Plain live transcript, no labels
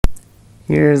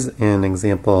Here's an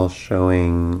example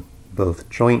showing both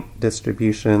joint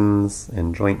distributions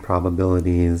and joint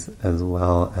probabilities, as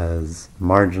well as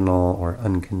marginal or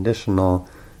unconditional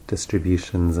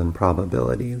distributions and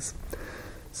probabilities.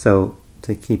 So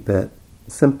to keep it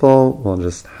simple, we'll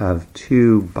just have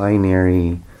two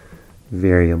binary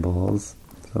variables.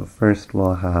 So first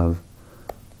we'll have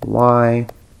y,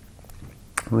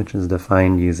 which is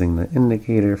defined using the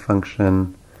indicator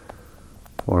function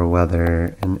for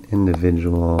whether an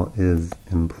individual is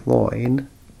employed.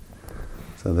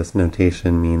 So this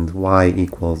notation means y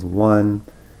equals 1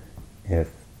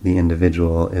 if the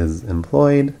individual is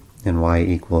employed, and y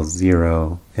equals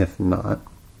 0 if not.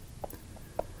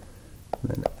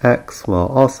 And then x will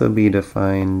also be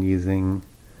defined using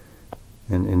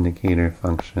an indicator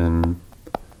function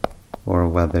for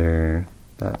whether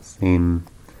that same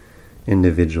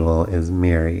individual is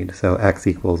married. So x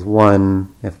equals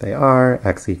 1 if they are,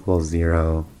 x equals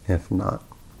 0 if not.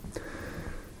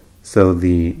 So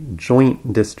the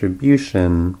joint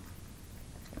distribution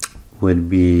would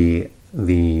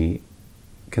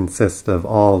consist of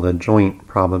all the joint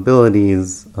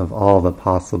probabilities of all the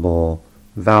possible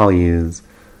values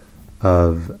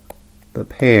of the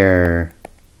pair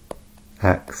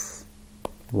x,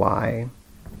 y.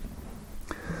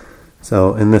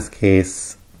 So in this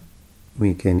case,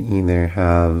 we can either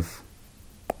have,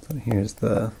 so here's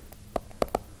the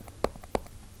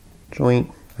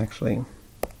joint, actually,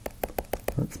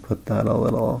 let's put that a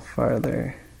little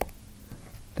farther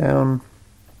down.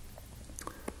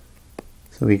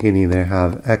 So we can either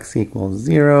have x equals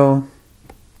 0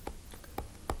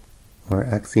 or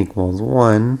x equals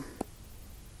 1.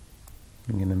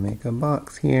 I'm going to make a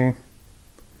box here.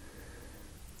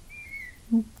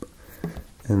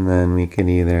 And then we could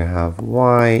either have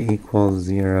y equals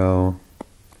 0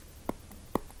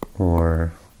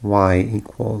 or y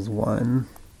equals 1.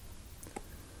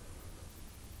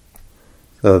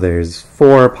 So there's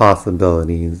four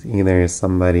possibilities. Either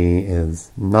somebody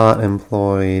is not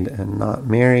employed and not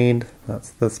married.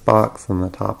 That's this box on the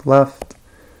top left.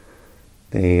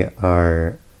 They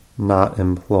are not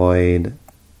employed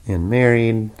and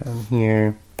married down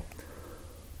here.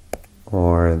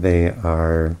 Or they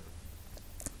are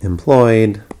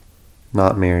employed,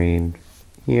 not married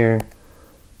here,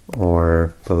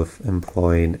 or both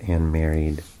employed and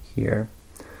married here.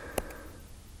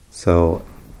 So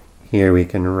here we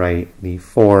can write the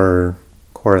four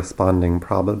corresponding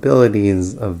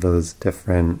probabilities of those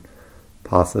different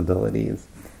possibilities.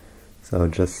 So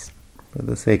just for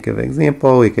the sake of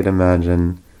example, we could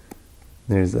imagine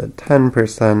there's a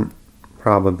 10%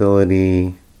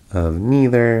 probability of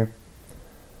neither.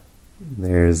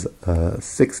 There's a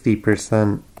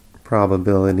 60%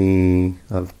 probability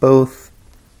of both.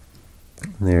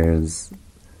 There's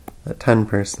a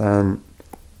 10%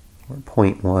 or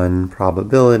 0.1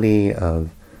 probability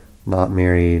of not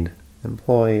married,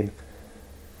 employed.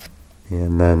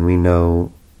 And then we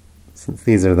know, since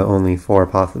these are the only four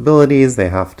possibilities, they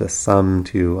have to sum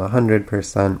to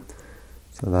 100%.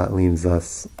 So that leaves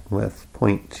us with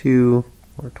 0.2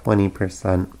 or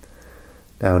 20%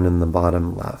 down in the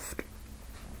bottom left.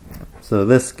 So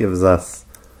this gives us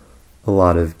a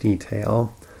lot of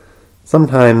detail.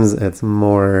 Sometimes it's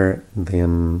more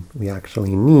than we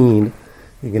actually need.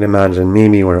 You can imagine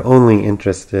maybe we're only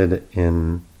interested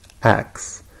in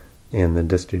x and the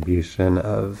distribution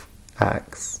of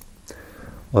x.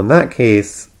 Well, in that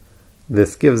case,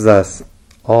 this gives us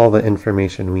all the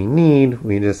information we need.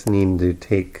 We just need to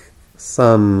take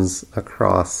sums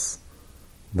across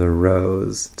the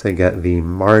rows to get the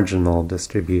marginal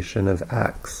distribution of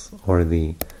x, or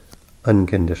the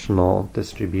unconditional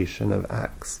distribution of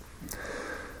x.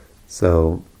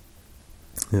 So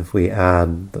if we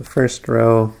add the first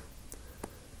row,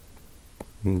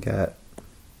 we get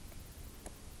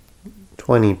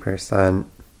 20%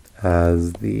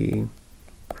 as the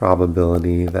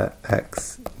probability that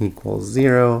x equals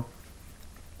 0.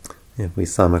 If we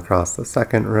sum across the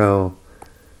second row,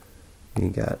 we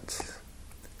get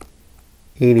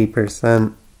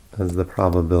 80% as the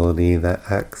probability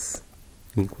that x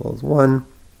equals 1.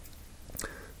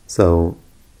 So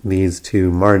these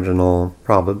two marginal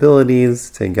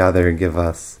probabilities together give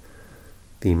us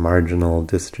the marginal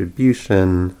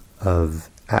distribution of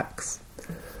x.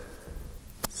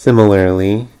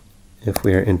 Similarly, if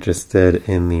we are interested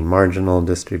in the marginal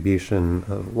distribution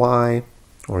of y,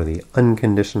 or the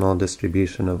unconditional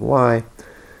distribution of y,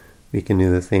 we can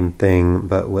do the same thing,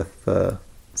 but with the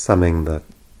summing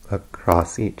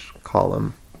across each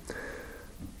column.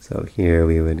 So here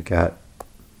we would get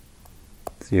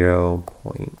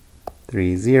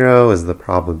 0.30 is the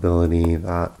probability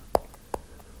that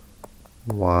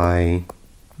y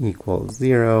equals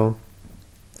 0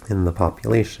 in the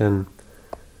population,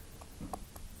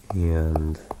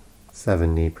 and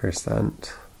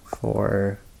 70%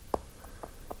 for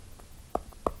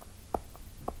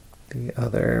the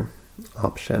other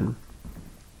option.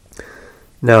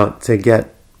 Now, to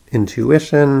get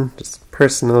intuition, just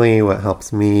personally, what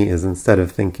helps me is instead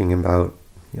of thinking about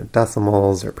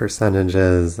decimals or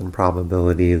percentages and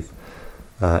probabilities,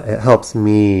 it helps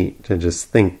me to just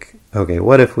think, okay,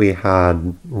 what if we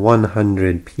had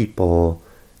 100 people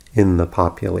in the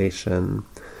population?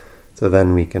 So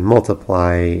then we can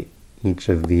multiply each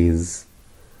of these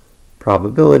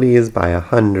probabilities by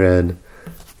 100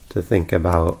 to think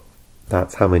about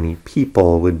that's how many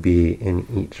people would be in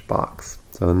each box.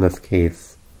 So in this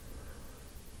case,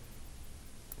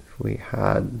 if we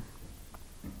had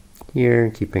here,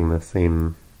 keeping the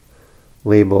same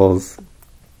labels,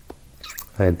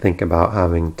 I'd think about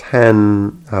having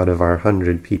 10 out of our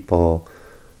 100 people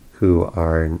who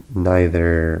are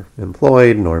neither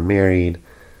employed nor married,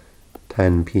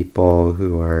 10 people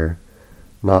who are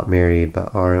not married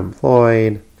but are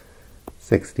employed,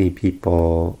 60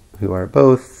 people who are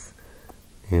both,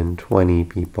 and 20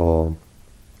 people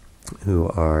who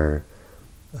are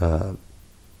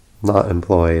not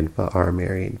employed but are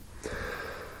married.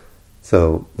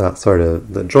 So that sort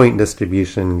of, the joint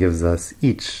distribution gives us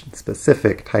each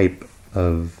specific type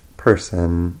of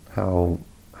person, how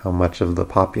much of the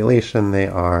population they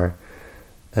are,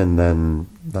 and then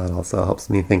that also helps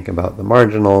me think about the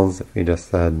marginals. If we just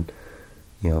said,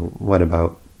 what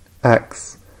about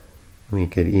X? We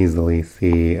could easily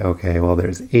see, okay, well,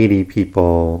 there's 80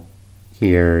 people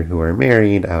here who are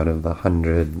married out of the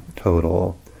 100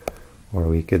 total. Or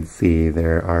we could see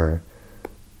there are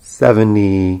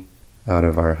 70 out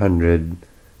of our 100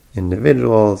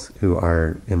 individuals who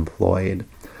are employed.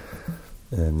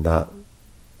 And that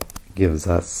gives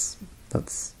us,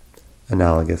 that's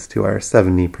analogous to our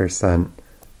 70%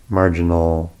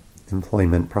 marginal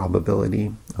employment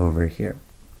probability over here.